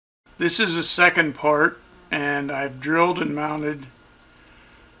This is a second part, and I've drilled and mounted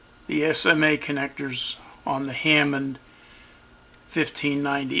the SMA connectors on the Hammond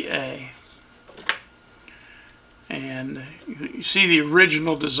 1590A. And you see the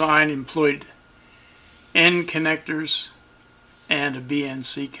original design employed N connectors and a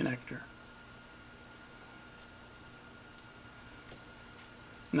BNC connector.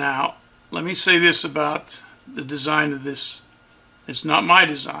 Now, let me say this about the design of this. It's not my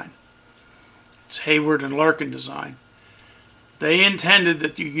design. It's Hayward and Larkin design. They intended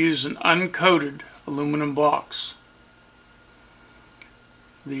that you use an uncoated aluminum box.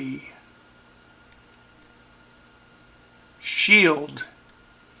 The shield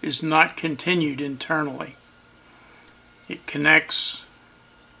is not continued internally. It connects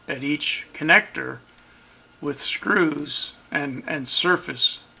at each connector with screws and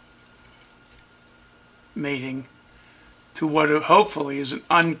surface mating to what hopefully is an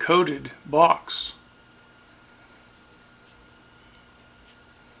uncoated box.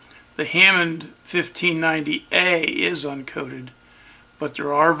 The Hammond 1590A is uncoated, but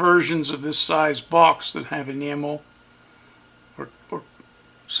there are versions of this size box that have enamel or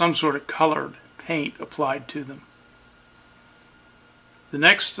some sort of colored paint applied to them. The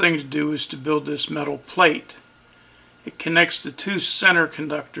next thing to do is to build this metal plate. It connects the two center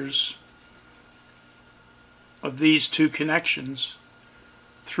conductors of these two connections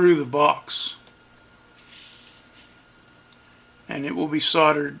through the box. And it will be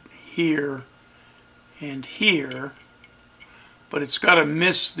soldered here and here, but it's got to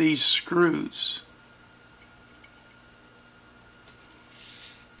miss these screws.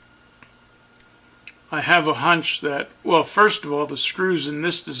 I have a hunch that, well, first of all, the screws in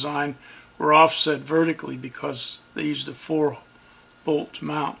this design were offset vertically because they used a 4-bolt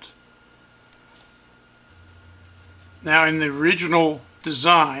mount. Now, in the original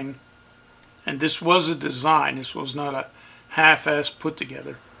design, and this was a design, this was not a half-ass put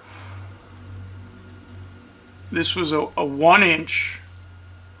together. This was a 1-inch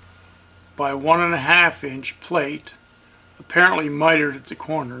by 1.5-inch plate, apparently mitered at the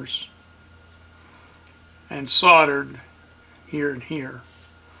corners, and soldered here and here,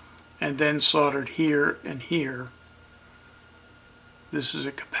 and then soldered here and here. This is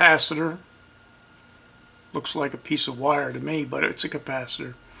a capacitor. Looks like a piece of wire to me, but it's a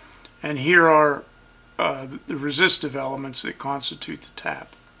capacitor. And here are the resistive elements that constitute the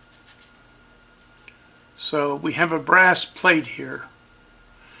tap. So we have a brass plate here.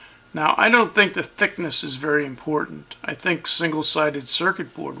 Now, I don't think the thickness is very important. I think single-sided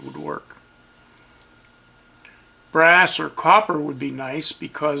circuit board would work. Brass or copper would be nice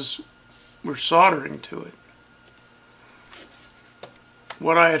because we're soldering to it.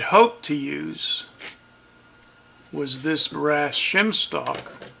 What I had hoped to use was this brass shim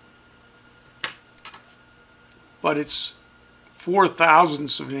stock, but it's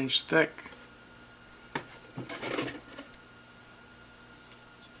 0.4 of an inch thick.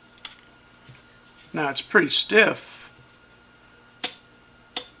 Now it's pretty stiff,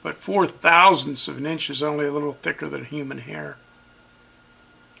 but 0.4 of an inch is only a little thicker than human hair.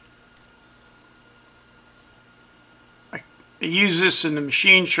 I use this in the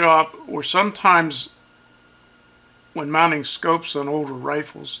machine shop, or sometimes when mounting scopes on older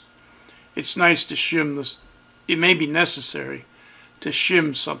rifles. It's nice to shim this. It may be necessary to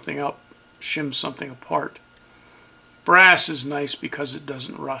shim something up, shim something apart. Brass is nice because it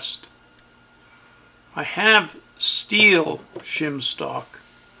doesn't rust. I have steel shim stock,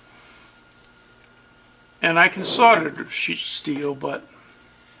 and I can solder steel, but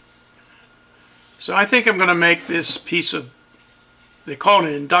so I think I'm going to make this piece of, they call it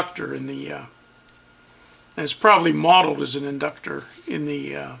an inductor in the and it's probably modeled as an inductor in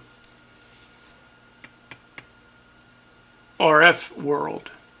the RF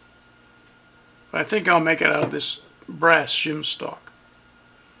world. But I think I'll make it out of this brass shim stock.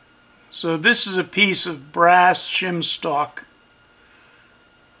 So this is a piece of brass shim stock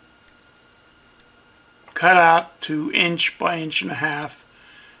cut out to 1 by 1.5 inches,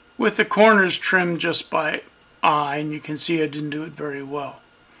 with the corners trimmed just by eye, and you can see I didn't do it very well.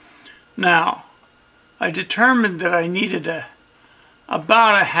 Now, I determined that I needed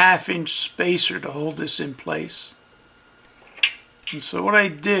about a 1/2 inch spacer to hold this in place. And so what I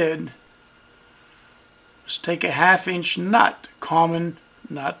did was take a 1/2 inch nut, common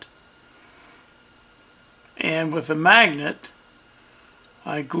nut, and with a magnet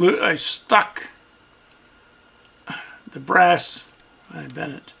I stuck the brass, I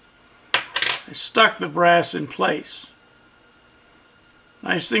stuck the brass in place.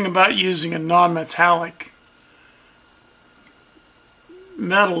 Nice thing about using a non-metallic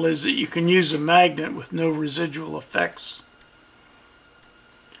metal is that you can use a magnet with no residual effects.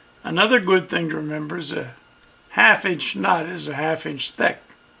 Another good thing to remember is a 1/2 inch nut is a 1/2 inch thick.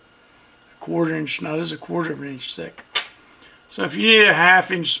 A 1/4 inch nut is a 1/4 of an inch thick. So if you need a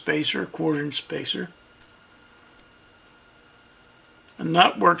 1/2 inch spacer, a 1/4 inch spacer, a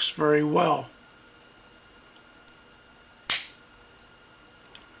nut works very well.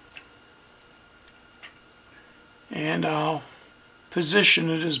 And I'll position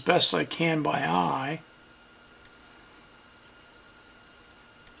it as best I can by eye.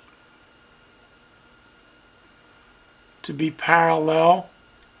 To be parallel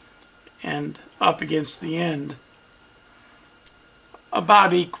and up against the end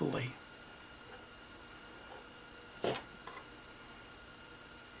about equally.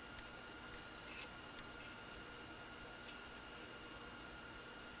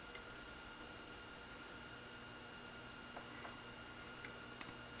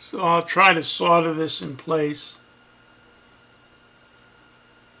 So I'll try to solder this in place.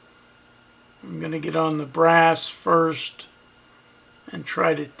 I'm going to get on the brass first and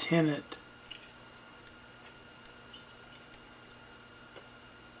try to tin it.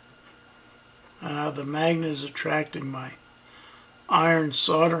 The magnet is attracting my iron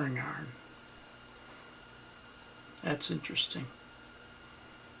soldering iron. That's interesting.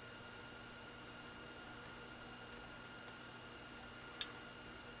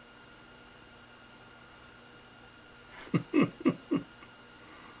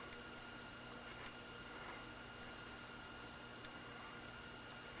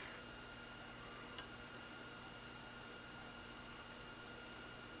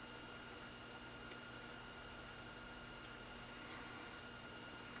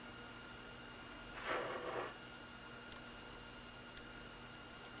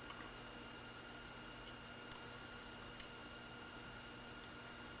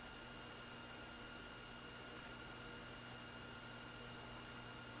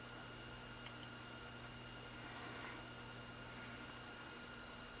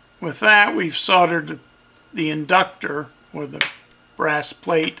 With that, we've soldered the inductor, or the brass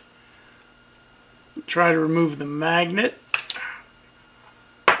plate. Try to remove the magnet.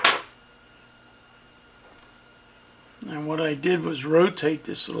 And what I did was rotate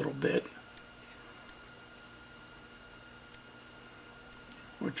this a little bit,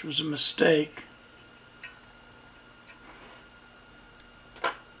 which was a mistake.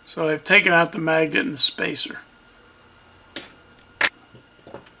 So I've taken out the magnet and the spacer.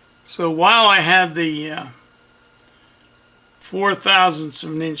 So while I had the 4/1000ths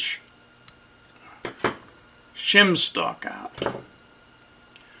of an inch shim stock out,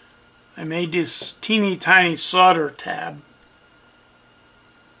 I made this teeny tiny solder tab.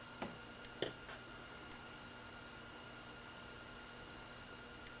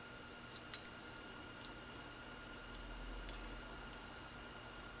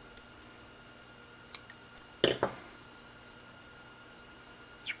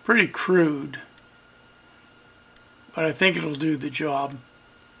 Pretty crude, but I think it'll do the job.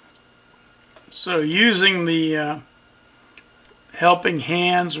 So using the helping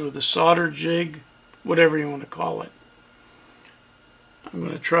hands or the solder jig, whatever you want to call it, I'm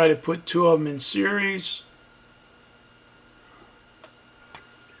going to try to put 2 of them in series.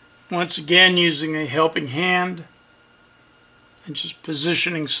 Once again, using a helping hand and just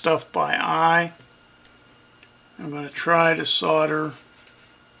positioning stuff by eye. I'm going to try to solder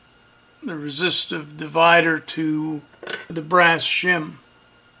the resistive divider to the brass shim.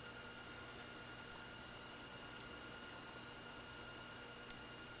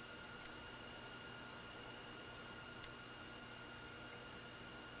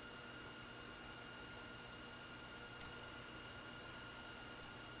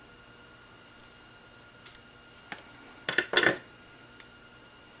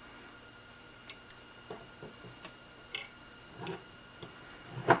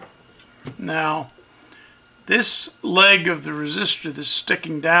 Now, this leg of the resistor that's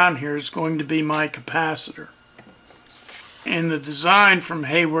sticking down here is going to be my capacitor. And the design from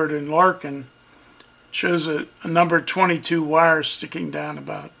Hayward and Larkin shows a number 22 wire sticking down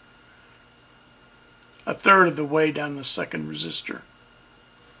about 1/3 of the way down the second resistor.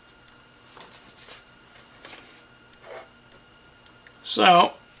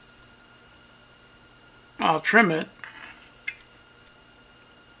 So, I'll trim it.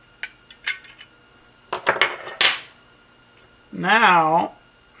 Now,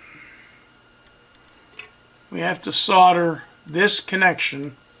 we have to solder this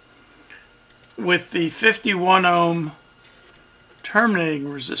connection with the 51 ohm terminating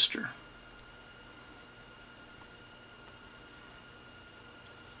resistor.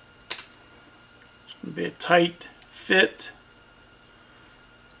 It'll be a tight fit.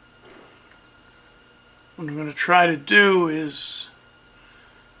 What I'm going to try to do is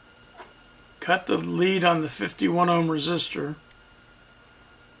cut the lead on the 51 ohm resistor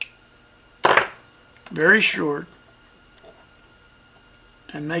very short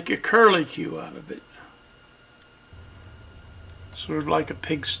and make a curlicue out of it, sort of like a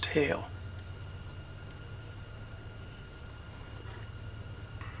pig's tail.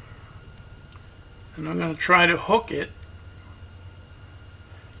 And I'm going to try to hook it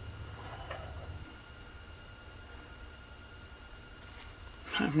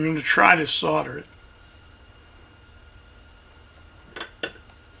I'm going to try to solder it.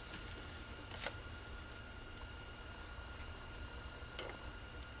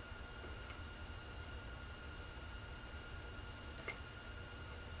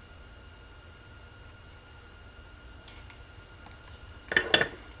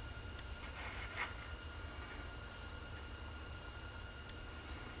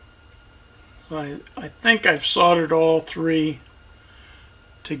 I think I've soldered all three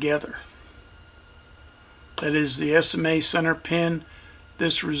together. That is the SMA center pin,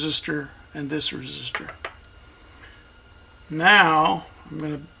 this resistor, and this resistor. Now I'm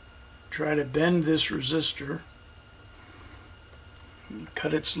going to try to bend this resistor,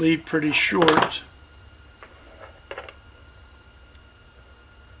 cut its lead pretty short.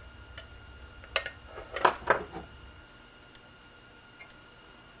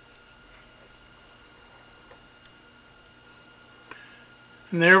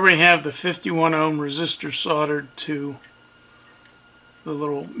 And there we have the 51 ohm resistor soldered to the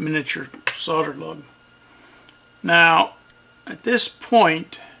little miniature solder lug. Now, at this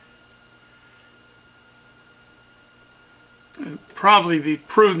point, it would probably be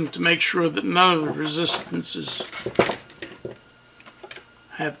prudent to make sure that none of the resistances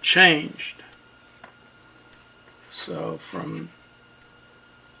have changed. So from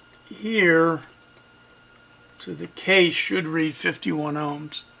here to the case should read 51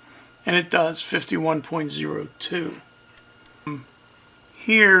 ohms, and it does, 51.02.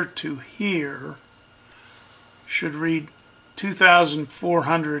 Here to here should read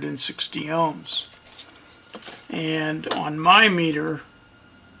 2,460 ohms, and on my meter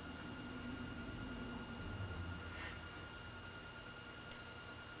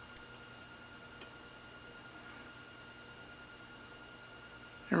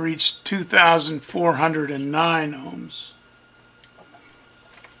it reads 2,409 ohms.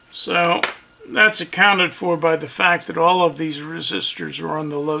 So that's accounted for by the fact that all of these resistors are on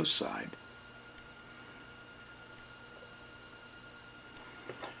the low side.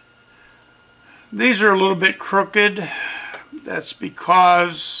 These are a little bit crooked. That's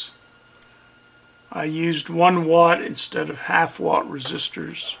because I used 1 watt instead of half watt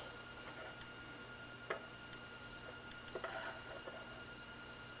resistors.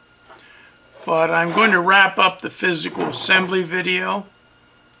 But I'm going to wrap up the physical assembly video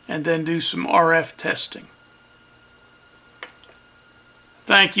and then do some RF testing.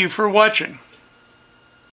 Thank you for watching.